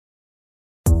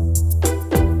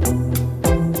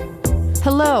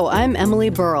Hello, I'm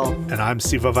Emily Burrell. And I'm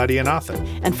Siva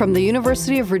Vaidyanathan. And from the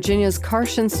University of Virginia's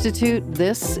Karsh Institute,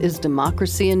 this is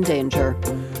Democracy in Danger.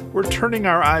 We're turning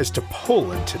our eyes to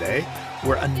Poland today,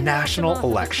 where a national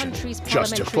election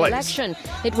just took place.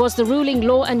 It was the ruling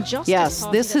Law and Justice Yes,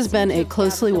 Party this has been a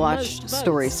closely watched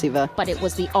story, Siva. But it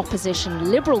was the opposition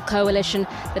Liberal coalition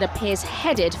that appears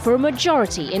headed for a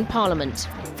majority in Parliament.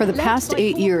 For the past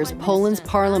 8 years, Poland's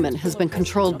parliament has been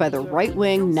controlled by the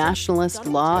right-wing nationalist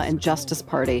Law and Justice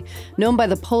Party, known by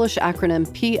the Polish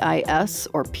acronym PiS,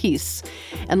 or PiS,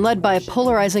 and led by a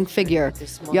polarizing figure,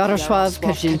 Jarosław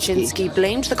Kaczyński.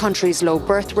 Blamed the country's low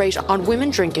birth rate on women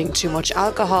drinking too much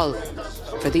alcohol.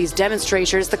 For these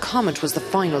demonstrators, the comment was the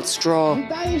final straw.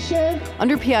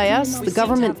 Under PiS, the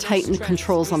government tightened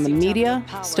controls on the media,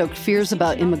 stoked fears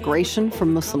about immigration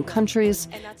from Muslim countries,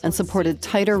 and supported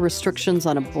tighter restrictions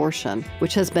on abortion,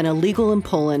 which has been illegal in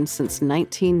Poland since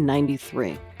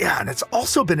 1993. Yeah, and it's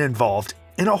also been involved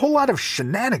in a whole lot of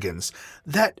shenanigans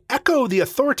that echo the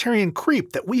authoritarian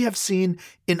creep that we have seen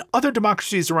in other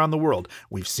democracies around the world.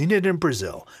 We've seen it in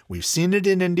Brazil, we've seen it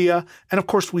in India, and of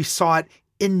course we saw it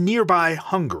in nearby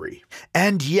Hungary.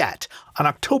 And yet, on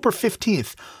October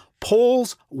 15th,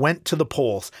 Poles went to the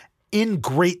polls in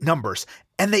great numbers,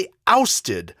 and they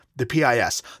ousted the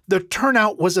PiS. The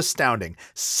turnout was astounding,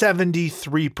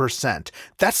 73%.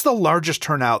 That's the largest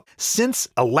turnout since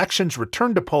elections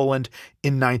returned to Poland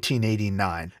in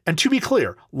 1989. And to be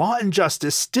clear, Law and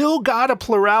Justice still got a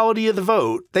plurality of the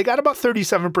vote. They got about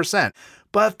 37%.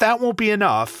 But that won't be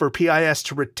enough for PiS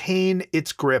to retain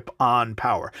its grip on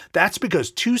power. That's because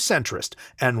two centrist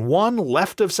and one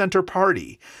left-of-center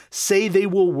party say they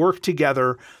will work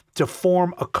together to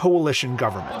form a coalition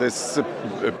government. This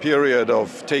a period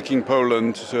of taking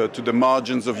Poland to the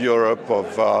margins of Europe,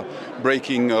 of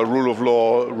breaking rule of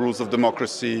law, rules of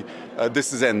democracy,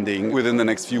 this is ending. Within the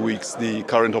next few weeks, the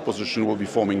current opposition will be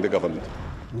forming the government.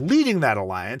 Leading that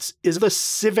alliance is the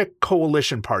Civic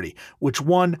Coalition Party, which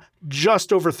won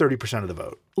just over 30% of the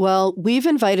vote. Well, we've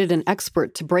invited an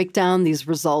expert to break down these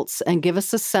results and give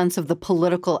us a sense of the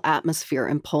political atmosphere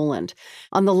in Poland.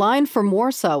 On the line from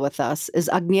Warsaw with us is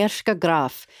Agnieszka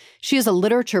Graff. She is a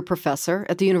literature professor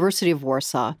at the University of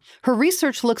Warsaw. Her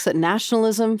research looks at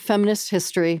nationalism, feminist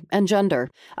history, and gender.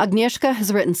 Agnieszka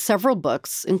has written several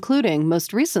books, including,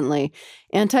 most recently,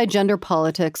 Anti-Gender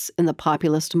Politics in the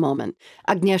Populist Moment.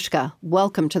 Agnieszka,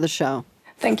 welcome to the show.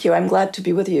 Thank you. I'm glad to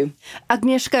be with you.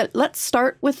 Agnieszka, let's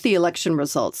start with the election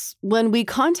results. When we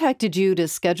contacted you to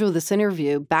schedule this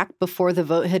interview back before the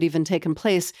vote had even taken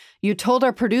place, you told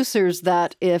our producers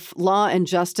that if Law and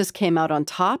Justice came out on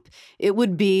top, it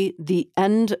would be the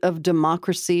end of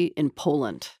democracy in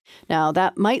Poland. Now,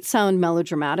 that might sound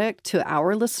melodramatic to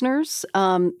our listeners.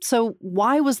 So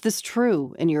why was this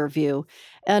true, in your view?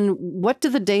 And what do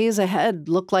the days ahead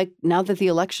look like now that the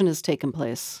election has taken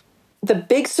place? The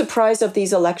big surprise of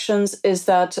these elections is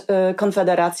that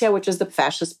Konfederacja, which is the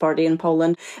fascist party in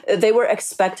Poland, they were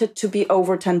expected to be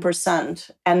over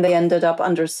 10%, and they ended up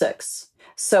under 6%.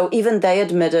 So even they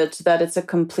admitted that it's a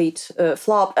complete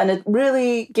flop, and it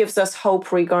really gives us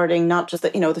hope regarding not just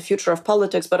the future of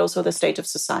politics, but also the state of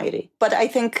society. But I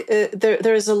think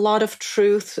there is a lot of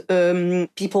truth,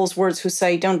 people's words who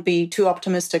say, don't be too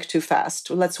optimistic too fast.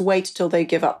 Let's wait till they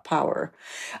give up power.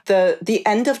 The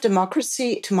end of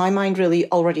democracy, to my mind,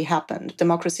 really already happened.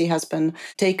 Democracy has been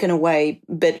taken away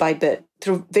bit by bit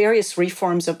through various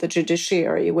reforms of the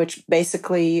judiciary, which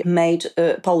basically made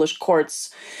Polish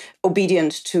courts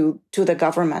obedient to the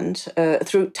government,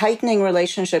 through tightening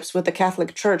relationships with the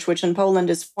Catholic Church, which in Poland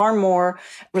is far more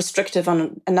restrictive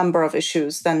on a number of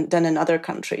issues than in other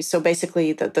countries. So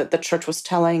basically, the church was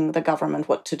telling the government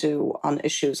what to do on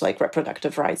issues like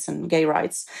reproductive rights and gay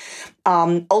rights.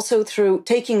 Also through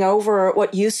taking over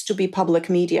what used to be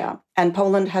public media. And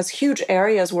Poland has huge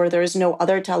areas where there is no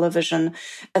other television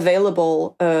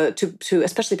available to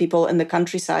especially people in the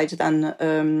countryside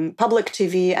than public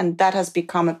TV, and that has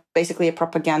become basically a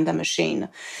propaganda machine.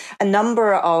 A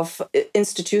number of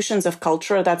institutions of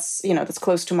culture that's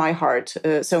close to my heart,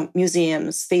 so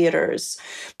museums, theaters,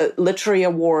 literary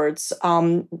awards,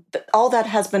 all that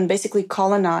has been basically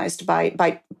colonized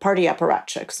by party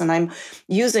apparatchiks. And I'm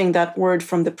using that word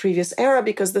from the previous era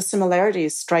because the similarity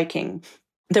is striking.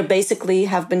 They basically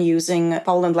have been using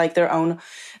Poland like their own,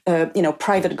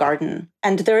 private garden.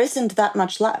 And there isn't that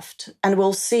much left. And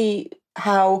we'll see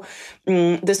how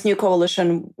this new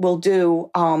coalition will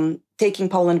do, taking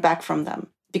Poland back from them.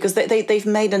 Because they've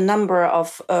made a number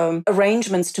of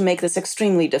arrangements to make this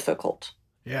extremely difficult.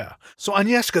 Yeah. So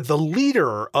Agnieszka, the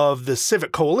leader of the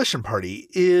Civic Coalition Party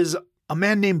is a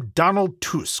man named Donald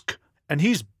Tusk. and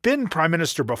he's been prime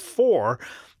minister before.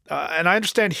 And I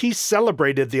understand he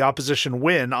celebrated the opposition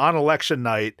win on election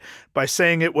night by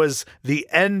saying it was the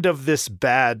end of this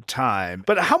bad time.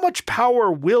 But how much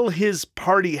power will his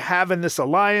party have in this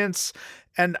alliance?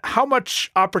 And how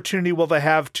much opportunity will they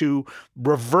have to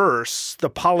reverse the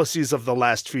policies of the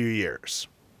last few years?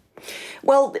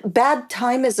 Well, bad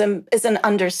time is an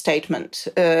understatement.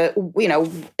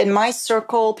 In my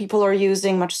circle, people are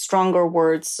using much stronger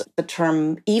words, the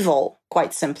term evil,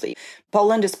 quite simply.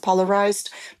 Poland is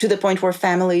polarized to the point where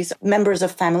members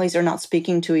of families are not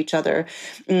speaking to each other.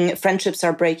 Friendships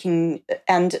are breaking.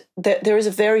 And there is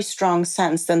a very strong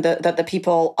sense that the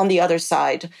people on the other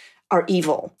side are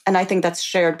evil. And I think that's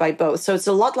shared by both. So it's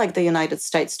a lot like the United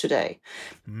States today.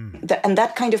 And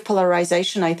that kind of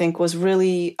polarization, I think, is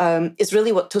really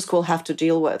what Tusk will have to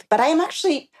deal with. But I'm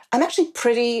actually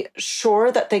pretty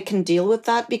sure that they can deal with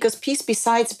that, because PiS,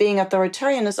 besides being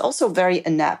authoritarian, is also very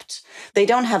inept. They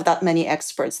don't have that many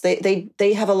experts.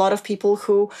 They have a lot of people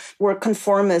who were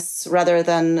conformists rather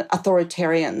than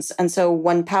authoritarians. And so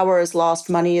when power is lost,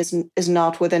 money is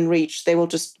not within reach, they will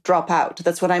just drop out.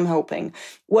 That's what I'm hoping.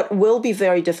 What will be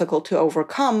very difficult to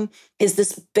overcome is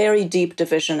this very deep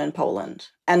division in Poland,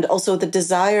 and also the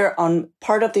desire on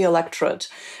part of the electorate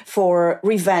for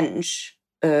revenge,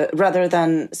 rather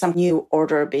than some new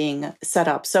order being set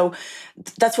up. So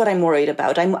that's what I'm worried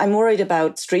about. I'm worried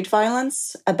about street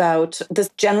violence, about this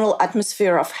general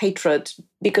atmosphere of hatred,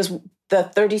 because the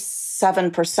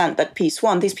 37% that PiS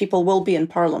won, these people will be in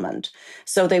parliament.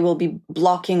 So they will be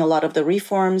blocking a lot of the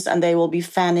reforms and they will be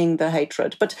fanning the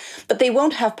hatred. But they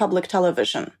won't have public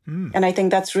television. And I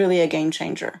think that's really a game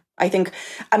changer. I think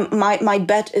my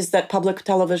bet is that public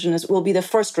television will be the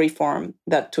first reform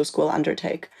that Tusk will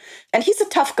undertake. And he's a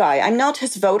tough guy. I'm not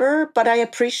his voter, but I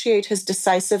appreciate his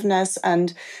decisiveness.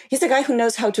 And he's a guy who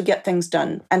knows how to get things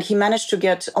done. And he managed to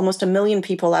get almost 1 million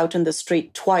people out in the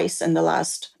street twice in the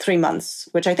last 3 months,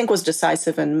 which I think was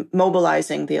decisive in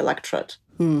mobilizing the electorate.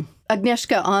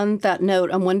 Agnieszka, on that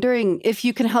note, I'm wondering if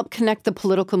you can help connect the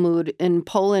political mood in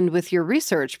Poland with your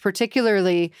research,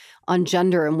 particularly on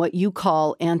gender and what you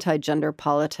call anti-gender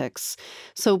politics.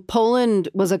 So Poland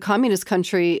was a communist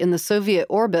country in the Soviet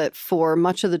orbit for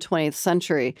much of the 20th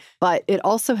century, but it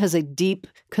also has a deep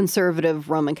conservative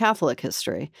Roman Catholic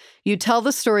history. You tell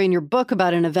the story in your book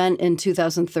about an event in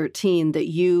 2013 that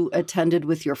you attended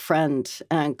with your friend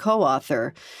and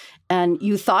co-author. And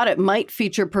you thought it might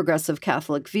feature progressive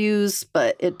Catholic views,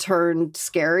 but it turned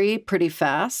scary pretty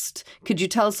fast. Could you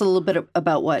tell us a little bit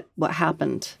about what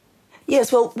happened?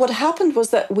 Yes, well, what happened was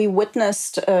that we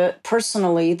witnessed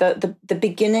personally the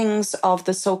beginnings of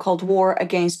the so-called war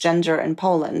against gender in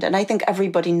Poland. And I think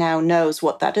everybody now knows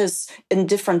what that is. In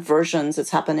different versions, it's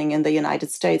happening in the United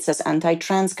States as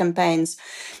anti-trans campaigns.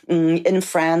 In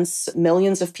France,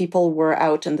 millions of people were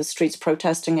out in the streets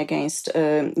protesting against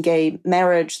gay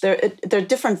marriage. There are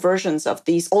different versions of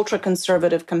these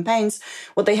ultra-conservative campaigns.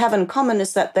 What they have in common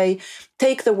is that they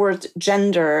take the word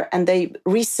gender and they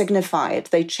re-signify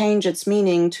it. They change its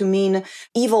meaning to mean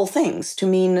evil things, to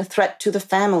mean threat to the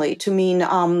family, to mean,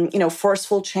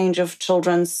 forceful change of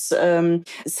children's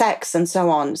sex and so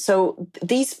on. So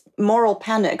these moral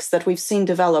panics that we've seen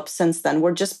develop since then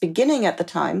were just beginning at the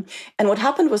time. And what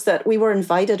happened was that we were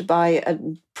invited by a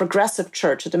progressive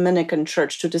church, a Dominican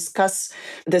church, to discuss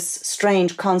this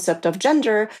strange concept of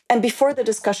gender. And before the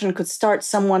discussion could start,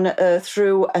 someone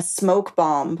threw a smoke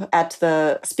bomb at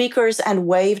the speakers and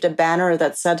waved a banner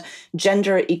that said,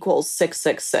 "Gender equals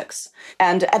 666."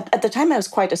 And at the time, I was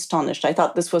quite astonished. I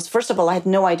thought this was, first of all, I had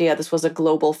no idea this was a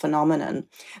global phenomenon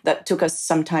that took us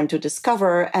some time to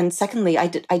discover. And secondly,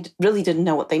 I really didn't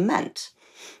know what they meant.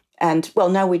 And, well,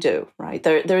 now we do, right?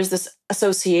 There is this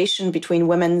association between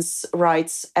women's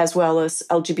rights as well as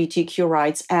LGBTQ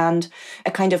rights and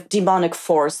a kind of demonic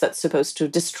force that's supposed to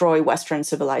destroy Western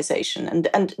civilization.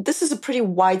 And this is a pretty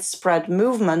widespread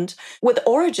movement with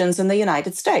origins in the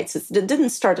United States. It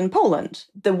didn't start in Poland.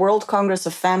 The World Congress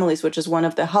of Families, which is one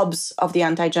of the hubs of the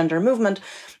anti-gender movement,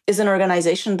 is an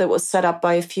organization that was set up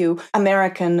by a few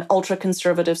American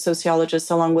ultra-conservative sociologists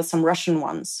along with some Russian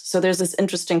ones. So there's this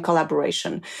interesting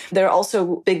collaboration. There are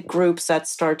also big groups that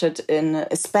started in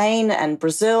Spain and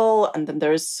Brazil, and then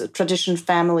there's Tradition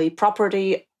Family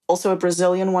Property, also a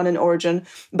Brazilian one in origin.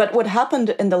 But what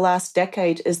happened in the last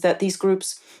decade is that these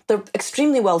groups, they're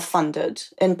extremely well funded,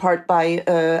 in part by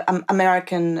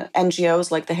American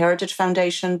NGOs like the Heritage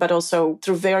Foundation, but also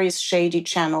through various shady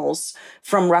channels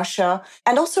from Russia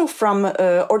and also from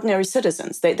ordinary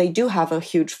citizens. They do have a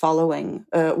huge following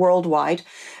worldwide.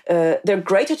 They're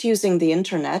great at using the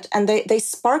internet, and they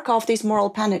spark off these moral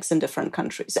panics in different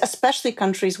countries, especially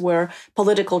countries where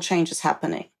political change is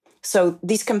happening. So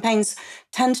these campaigns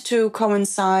tend to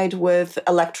coincide with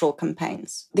electoral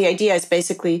campaigns. The idea is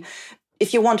basically,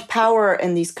 if you want power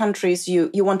in these countries, you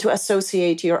want to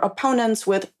associate your opponents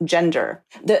with gender.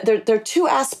 There are two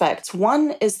aspects.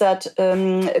 One is that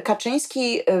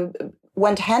Kaczyński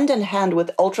went hand in hand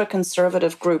with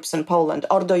ultra-conservative groups in Poland,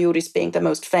 Ordo Iuris being the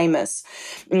most famous,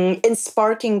 in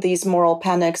sparking these moral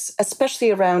panics, especially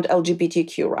around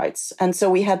LGBTQ rights. And so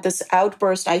we had this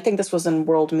outburst, I think this was in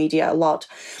world media a lot,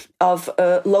 of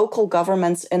local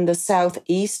governments in the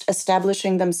southeast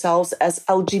establishing themselves as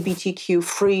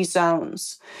LGBTQ-free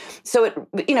zones. So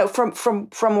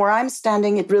from where I'm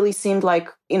standing, it really seemed like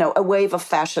a wave of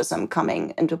fascism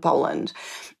coming into Poland.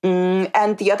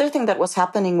 And the other thing that was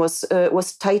happening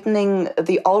was tightening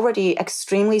the already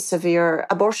extremely severe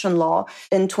abortion law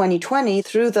in 2020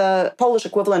 through the Polish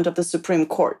equivalent of the Supreme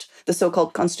Court, the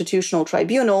so-called Constitutional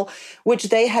Tribunal, which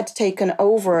they had taken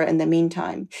over in the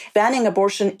meantime, banning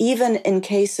abortion even in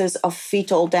cases of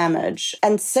fetal damage.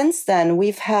 And since then,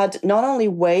 we've had not only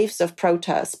waves of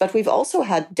protests, but we've also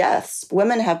had deaths.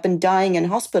 Women have been dying in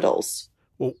hospitals.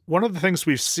 Well, one of the things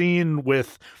we've seen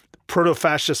with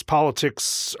proto-fascist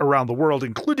politics around the world,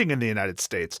 including in the United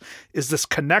States, is this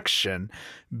connection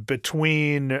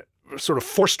between sort of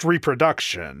forced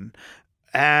reproduction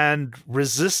and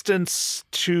resistance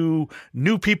to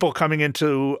new people coming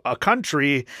into a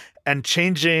country and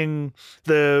changing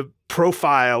the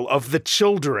profile of the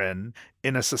children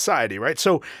in a society, right?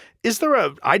 So is there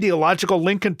an ideological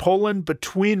link in Poland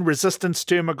between resistance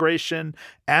to immigration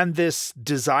and this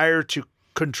desire to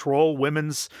control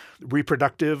women's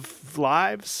reproductive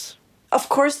lives? Of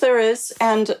course there is,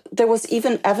 and there was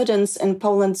even evidence in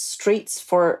Poland's streets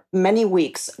for many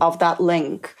weeks of that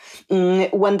link.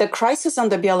 When the crisis on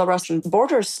the Belarusian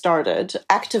border started,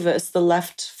 activists, the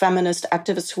left feminist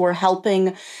activists who were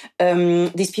helping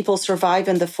these people survive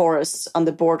in the forests on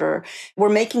the border, were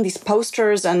making these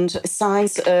posters and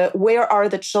signs, where are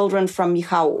the children from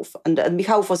Michałów? And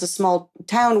Michałów was a small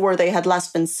town where they had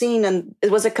last been seen, and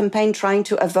it was a campaign trying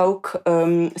to evoke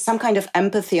some kind of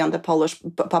empathy on the Polish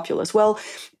populace. Well,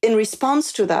 in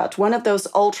response to that, one of those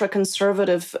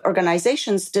ultra-conservative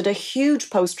organizations did a huge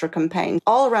poster campaign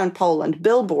all around Poland,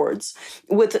 billboards,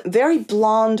 with very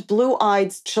blonde,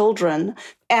 blue-eyed children,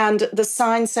 and the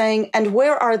sign saying, "And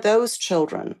where are those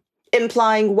children?"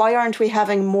 Implying, why aren't we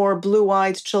having more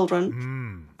blue-eyed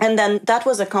children? And then that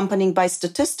was accompanied by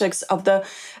statistics of the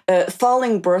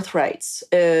falling birth rates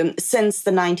since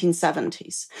the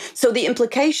 1970s. So the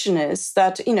implication is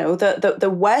that, the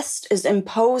West is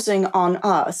imposing on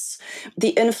us the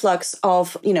influx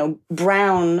of,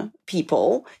 brown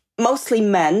people, mostly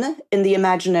men in the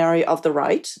imaginary of the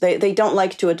right. They don't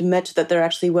like to admit that there are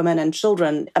actually women and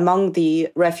children among the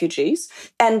refugees.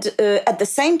 And at the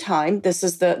same time, this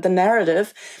is the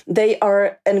narrative, they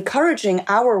are encouraging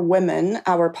our women,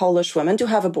 our Polish women, to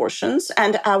have abortions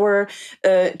and our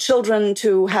children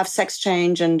to have sex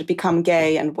change and become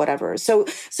gay and whatever. So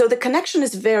the connection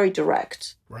is very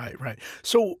direct. Right.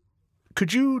 So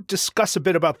could you discuss a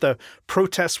bit about the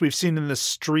protests we've seen in the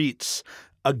streets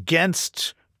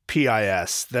against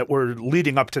PIS that were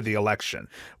leading up to the election?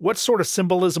 What sort of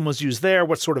symbolism was used there?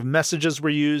 What sort of messages were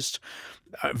used?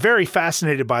 Very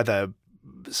fascinated by the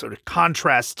sort of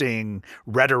contrasting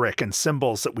rhetoric and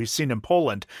symbols that we've seen in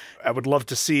Poland. I would love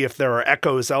to see if there are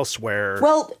echoes elsewhere.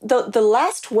 Well, the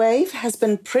last wave has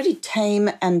been pretty tame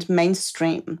and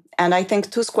mainstream. And I think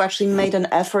Tusk actually made an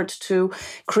effort to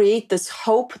create this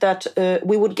hope that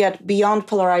we would get beyond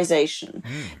polarization.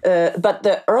 But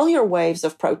the earlier waves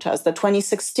of protest, the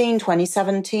 2016,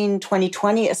 2017,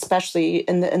 2020, especially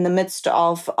in the midst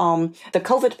of the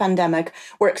COVID pandemic,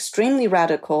 were extremely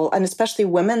radical, and especially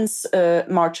women's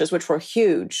marches, which were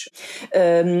huge,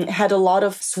 had a lot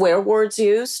of swear words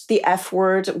used. The F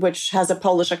word, which has a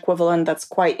Polish equivalent that's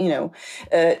quite,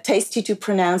 tasty to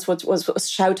pronounce, was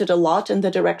shouted a lot in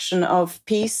the direction of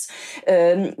peace.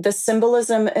 The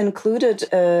symbolism included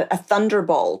a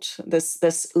thunderbolt,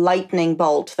 this lightning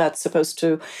bolt that's supposed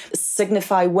to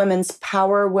signify women's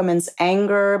power, women's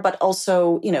anger, but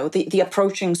also, the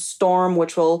approaching storm,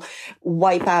 which will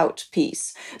wipe out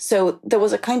peace. So there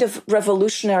was a kind of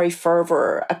revolutionary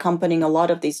fervor accompanying a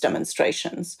lot of these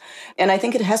demonstrations. And I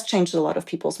think it has changed a lot of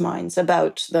people's minds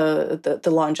about the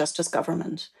law and justice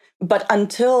government. But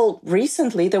until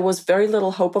recently, there was very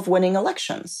little hope of winning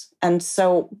elections. And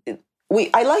so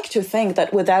I like to think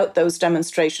that without those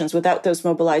demonstrations, without those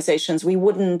mobilizations, we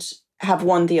wouldn't have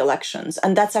won the elections.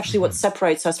 And that's actually what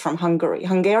separates us from Hungary.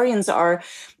 Hungarians are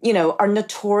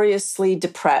notoriously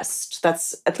depressed.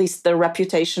 That's at least their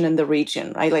reputation in the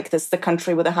region, right? Like this, the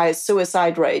country with the highest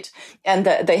suicide rate. And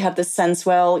they have this sense,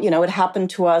 well, it happened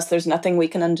to us. There's nothing we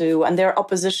can undo. And their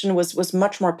opposition was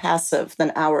much more passive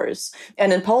than ours.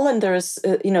 And in Poland, there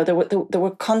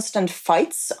were constant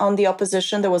fights on the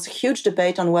opposition. There was a huge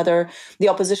debate on whether the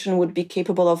opposition would be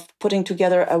capable of putting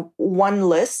together one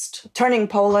list, turning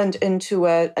Poland into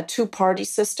a two-party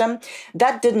system.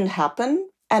 That didn't happen.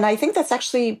 And I think that's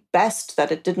actually best that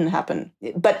it didn't happen.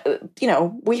 But,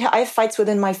 I have fights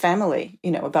within my family,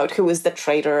 about who is the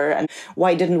traitor and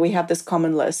why didn't we have this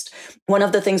common list. One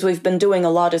of the things we've been doing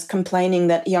a lot is complaining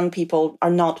that young people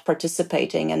are not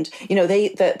participating. And,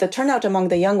 the turnout among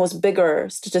the young was bigger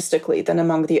statistically than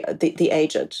among the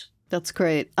aged. That's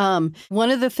great.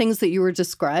 One of the things that you were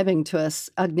describing to us,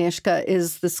 Agnieszka,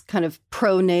 is this kind of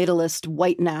pro-natalist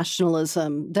white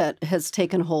nationalism that has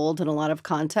taken hold in a lot of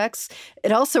contexts.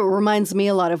 It also reminds me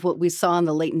a lot of what we saw in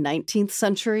the late 19th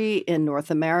century in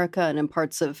North America and in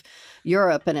parts of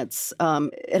Europe. And it's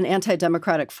an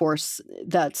anti-democratic force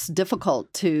that's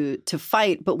difficult to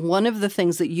fight. But one of the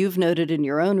things that you've noted in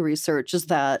your own research is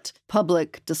that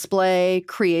public display,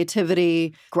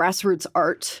 creativity, grassroots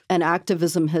art, and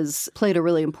activism has played a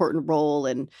really important role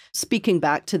in speaking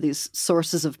back to these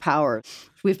sources of power.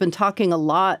 We've been talking a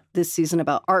lot this season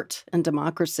about art and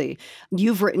democracy.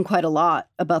 You've written quite a lot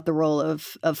about the role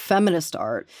of feminist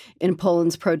art in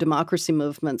Poland's pro-democracy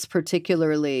movements,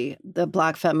 particularly the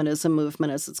Black feminism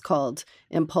movement, as it's called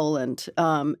in Poland,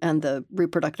 and the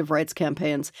reproductive rights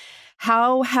campaigns.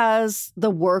 How has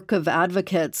the work of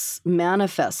advocates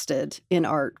manifested in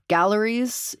art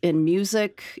galleries, in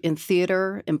music, in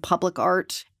theater, in public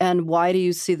art? And why do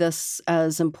you see this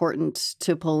as important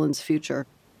to Poland's future?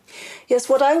 Yes,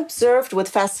 what I observed with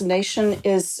fascination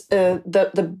is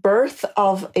the birth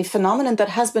of a phenomenon that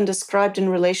has been described in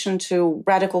relation to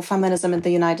radical feminism in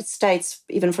the United States,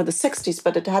 even for the 60s,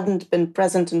 but it hadn't been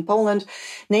present in Poland,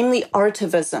 namely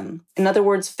artivism. In other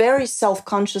words, very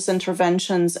self-conscious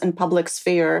interventions in public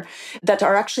sphere that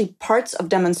are actually parts of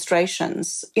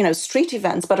demonstrations, street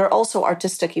events, but are also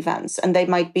artistic events. And they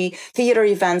might be theater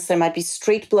events, there might be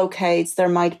street blockades, there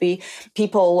might be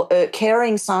people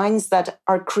carrying signs that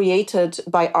are created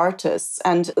by artists.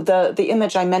 And the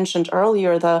image I mentioned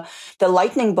earlier, the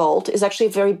lightning bolt, is actually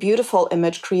a very beautiful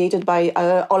image created by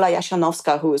Ola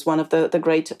Jasianowska, who is one of the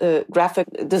great graphic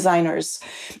designers.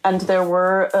 And there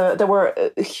were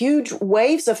huge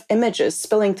waves of images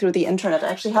spilling through the internet. I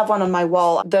actually have one on my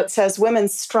wall that says "Women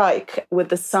Strike" with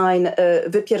the sign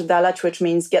 "Wypierdalać," which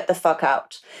means "get the fuck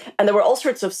out." And there were all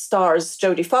sorts of stars.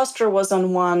 Jodie Foster was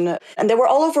on one, and they were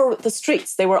all over the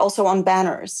streets. They were also on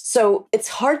banners. So it's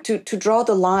hard to draw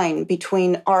the line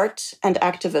between art and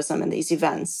activism in these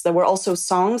events. There were also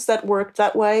songs that worked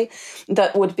that way,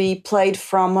 that would be played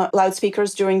from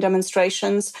loudspeakers during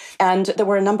demonstrations. And there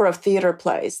were a number of theater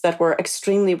plays that were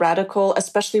extremely radical,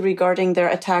 especially regarding their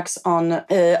attacks on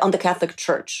the Catholic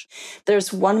Church.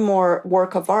 There's one more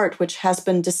work of art which has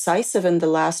been decisive in the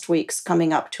last weeks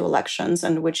coming up to elections,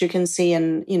 and which you can see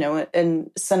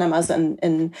in cinemas and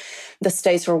in the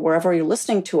States or wherever you're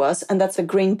listening to us, and that's The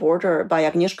Green Border by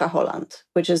Agnieszka Holland,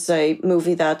 which is a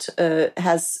movie that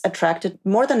has attracted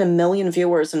more than 1 million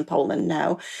viewers in Poland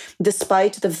now,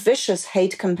 despite the vicious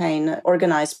hate campaign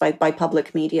organized by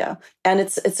public media. And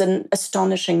it's an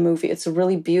astonishing movie. It's a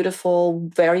really beautiful,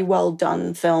 very well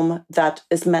done film that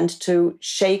is meant to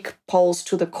shake Poles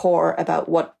to the core about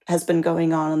what has been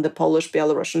going on the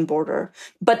Polish-Belarusian border.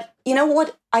 But you know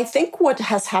what? I think what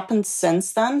has happened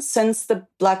since then, since the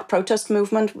Black protest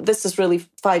movement, this is really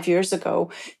 5 years ago,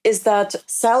 is that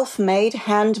self-made,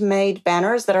 handmade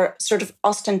banners that are sort of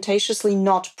ostentatiously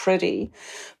not pretty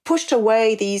pushed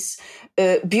away these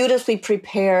beautifully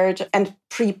prepared and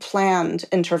pre-planned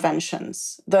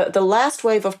interventions. The last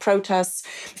wave of protests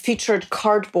featured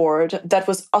cardboard that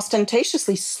was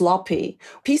ostentatiously sloppy,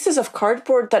 pieces of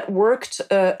cardboard that worked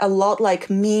a lot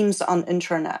like memes on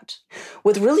internet,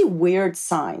 with really weird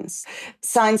signs.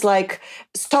 Signs like,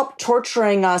 "Stop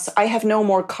torturing us, I have no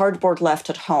more cardboard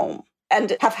left at home."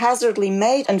 And haphazardly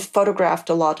made and photographed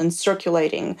a lot and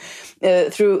circulating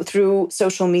through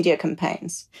social media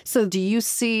campaigns. So do you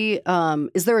see,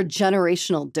 is there a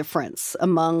generational difference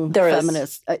among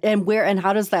feminists? And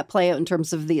how does that play out in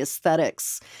terms of the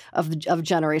aesthetics of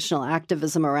generational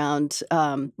activism around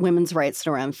women's rights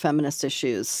and around feminist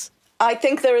issues? I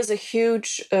think there is a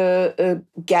huge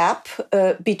gap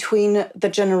between the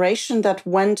generation that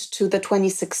went to the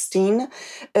 2016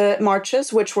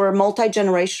 marches, which were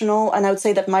multi-generational. And I would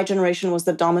say that my generation was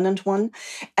the dominant one.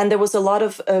 And there was a lot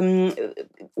of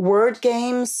word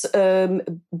games,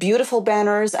 beautiful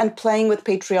banners, and playing with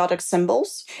patriotic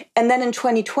symbols. And then in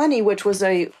 2020, which was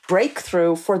a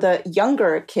breakthrough for the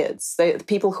younger kids, the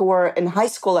people who were in high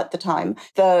school at the time,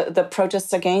 the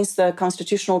protests against the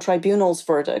Constitutional Tribunal's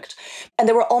verdict. And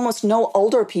there were almost no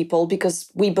older people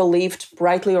because we believed,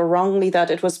 rightly or wrongly,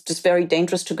 that it was just very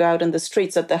dangerous to go out in the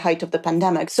streets at the height of the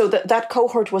pandemic. So that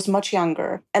cohort was much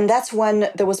younger. And that's when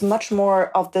there was much more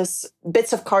of this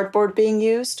bits of cardboard being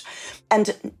used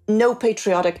and no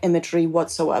patriotic imagery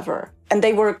whatsoever. And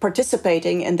they were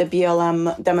participating in the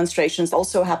BLM demonstrations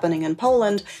also happening in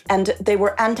Poland, and they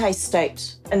were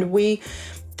anti-state. And we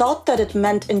thought that it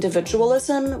meant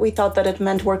individualism. We thought that it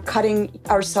meant we're cutting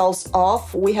ourselves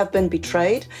off. We have been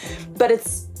betrayed. But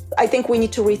I think we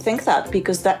need to rethink that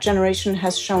because that generation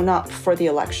has shown up for the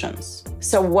elections.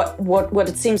 So what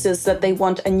it seems is that they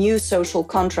want a new social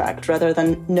contract rather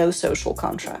than no social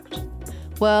contract.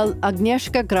 Well,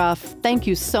 Agnieszka Graff, thank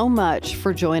you so much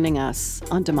for joining us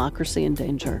on Democracy in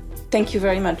Danger. Thank you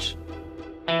very much.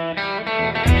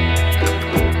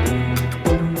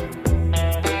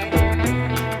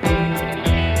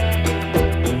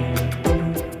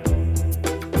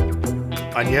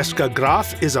 Agnieszka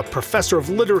Graff is a professor of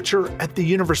literature at the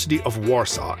University of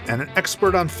Warsaw and an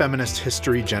expert on feminist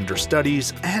history, gender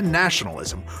studies, and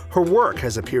nationalism. Her work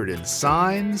has appeared in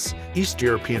Signs, East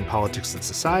European Politics and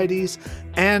Societies,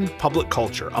 and Public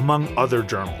Culture, among other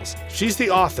journals. She's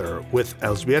the author, with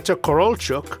Elżbieta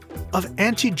Korolczuk, of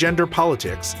Anti-Gender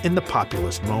Politics in the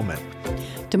Populist Moment.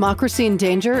 Democracy in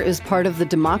Danger is part of the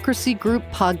Democracy Group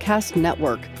podcast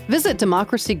network. Visit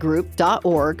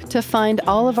democracygroup.org to find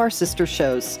all of our sister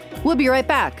shows. We'll be right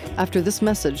back after this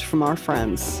message from our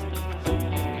friends.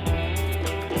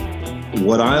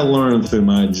 What I learned through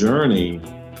my journey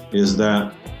is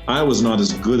that I was not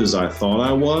as good as I thought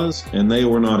I was, and they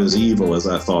were not as evil as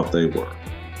I thought they were.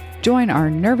 Join our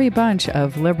nervy bunch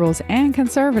of liberals and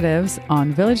conservatives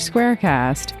on Village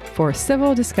Squarecast for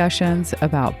civil discussions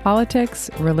about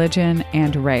politics, religion,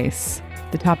 and race.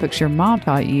 The topics your mom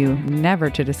taught you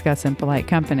never to discuss in polite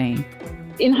company.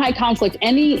 In high conflict,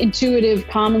 any intuitive,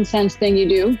 common sense thing you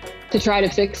do to try to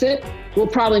fix it will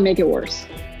probably make it worse.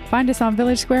 Find us on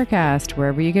Village Squarecast,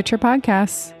 wherever you get your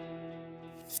podcasts.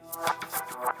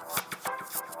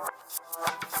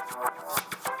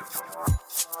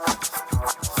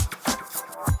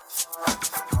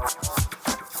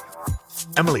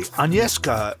 Emily,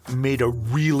 Agnieszka made a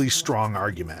really strong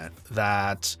argument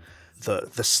that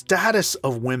the status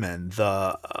of women,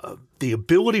 the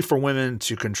ability for women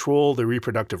to control their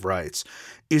reproductive rights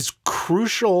is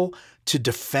crucial to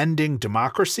defending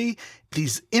democracy.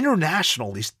 These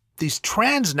international, these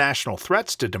transnational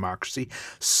threats to democracy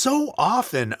so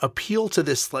often appeal to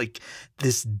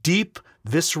this deep,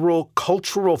 visceral,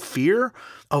 cultural fear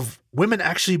of women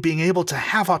actually being able to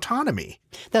have autonomy.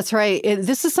 That's right.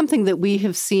 This is something that we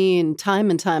have seen time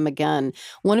and time again.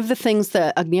 One of the things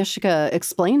that Agnieszka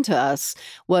explained to us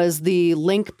was the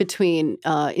link between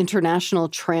international,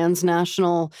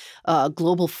 transnational,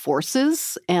 global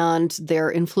forces and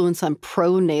their influence on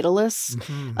pro-natalist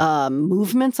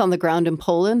movements on the ground in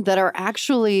Poland that are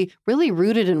actually really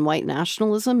rooted in white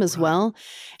nationalism as well.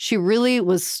 She really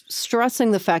was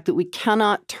stressing the fact that we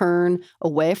cannot turn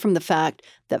away from the fact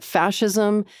that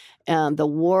fascism and the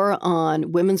war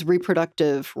on women's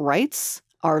reproductive rights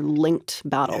are linked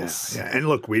battles. Yeah. And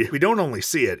look, we don't only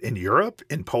see it in Europe,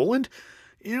 in Poland.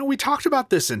 You know, we talked about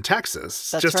this in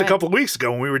Texas a couple of weeks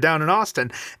ago when we were down in Austin.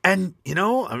 And,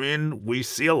 we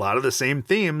see a lot of the same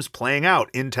themes playing out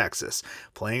in Texas,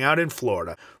 playing out in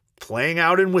Florida, playing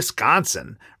out in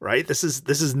Wisconsin, right? This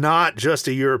is not just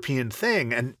a European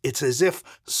thing. And it's as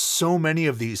if so many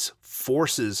of these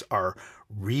forces are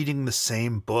reading the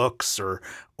same books or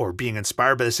being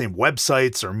inspired by the same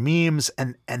websites or memes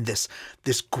and this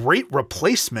great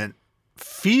replacement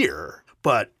fear.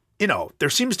 But, there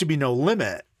seems to be no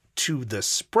limit to the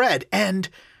spread. And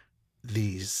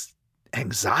these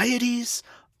anxieties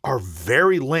are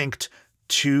very linked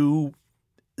to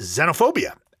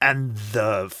xenophobia and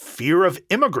the fear of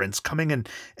immigrants coming in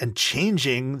and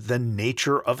changing the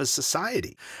nature of a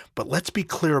society. But let's be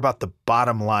clear about the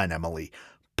bottom line, Emily.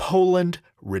 Poland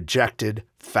rejected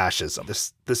fascism.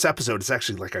 This episode is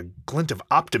actually like a glint of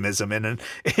optimism in an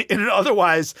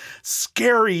otherwise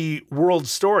scary world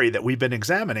story that we've been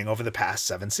examining over the past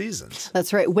 7 seasons.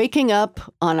 That's right. Waking up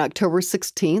on October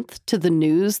 16th to the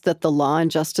news that the Law and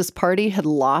Justice Party had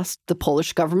lost the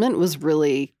Polish government was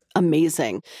really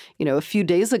amazing. You know, a few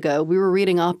days ago, we were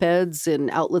reading op-eds in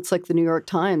outlets like the New York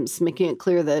Times, making it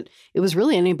clear that it was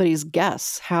really anybody's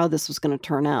guess how this was going to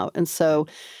turn out. And so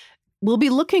we'll be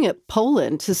looking at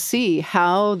Poland to see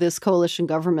how this coalition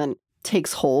government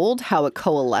takes hold, how it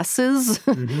coalesces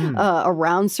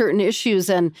around certain issues,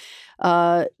 and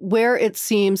where it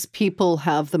seems people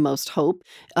have the most hope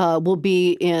will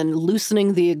be in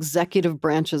loosening the executive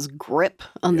branch's grip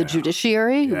on the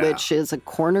judiciary, which is a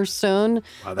cornerstone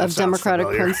of democratic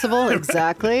principle.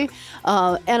 Exactly.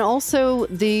 And also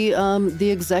the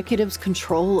executive's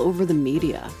control over the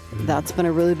media. That's been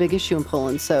a really big issue in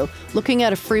Poland. So looking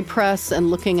at a free press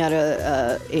and looking at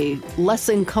a less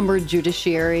encumbered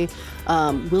judiciary,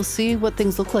 we'll see what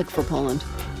things look like for Poland.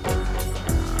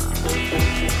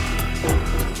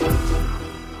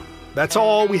 That's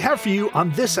all we have for you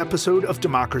on this episode of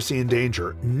Democracy in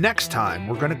Danger. Next time,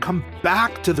 we're going to come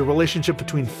back to the relationship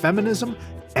between feminism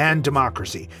and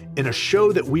democracy in a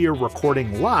show that we are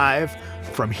recording live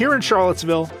from here in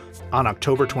Charlottesville on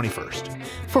October 21st.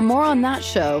 For more on that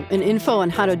show and info on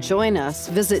how to join us,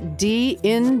 visit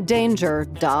dindanger.org.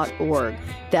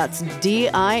 That's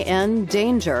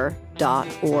dindanger.org.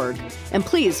 And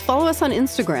please follow us on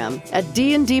Instagram at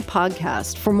D&D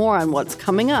Podcast for more on what's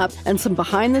coming up and some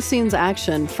behind-the-scenes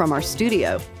action from our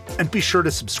studio. And be sure to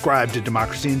subscribe to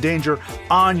Democracy in Danger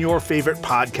on your favorite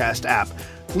podcast app.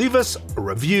 Leave us a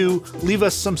review, leave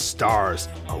us some stars.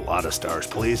 A lot of stars,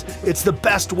 please. It's the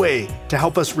best way to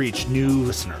help us reach new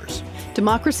listeners.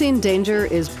 Democracy in Danger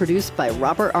is produced by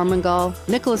Robert Armengol,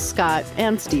 Nicholas Scott,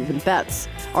 and Stephen Betts.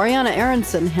 Ariana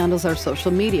Aronson handles our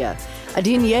social media.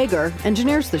 Adine Yeager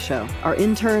engineers the show. Our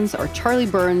interns are Charlie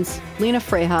Burns, Lena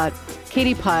Freyhat,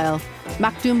 Katie Pyle,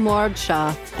 Makdum Morag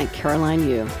Shah, and Caroline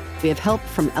Yu. We have help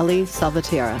from Ellie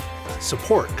Salvatierra.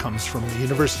 Support comes from the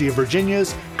University of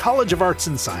Virginia's College of Arts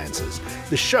and Sciences.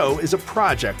 The show is a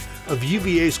project of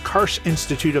UVA's Karsh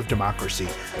Institute of Democracy.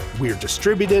 We're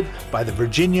distributed by the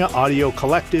Virginia Audio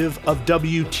Collective of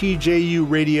WTJU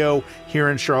Radio here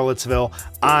in Charlottesville.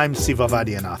 I'm Siva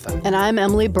Vaidyanathan. And I'm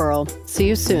Emily Burrell. See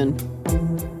you soon.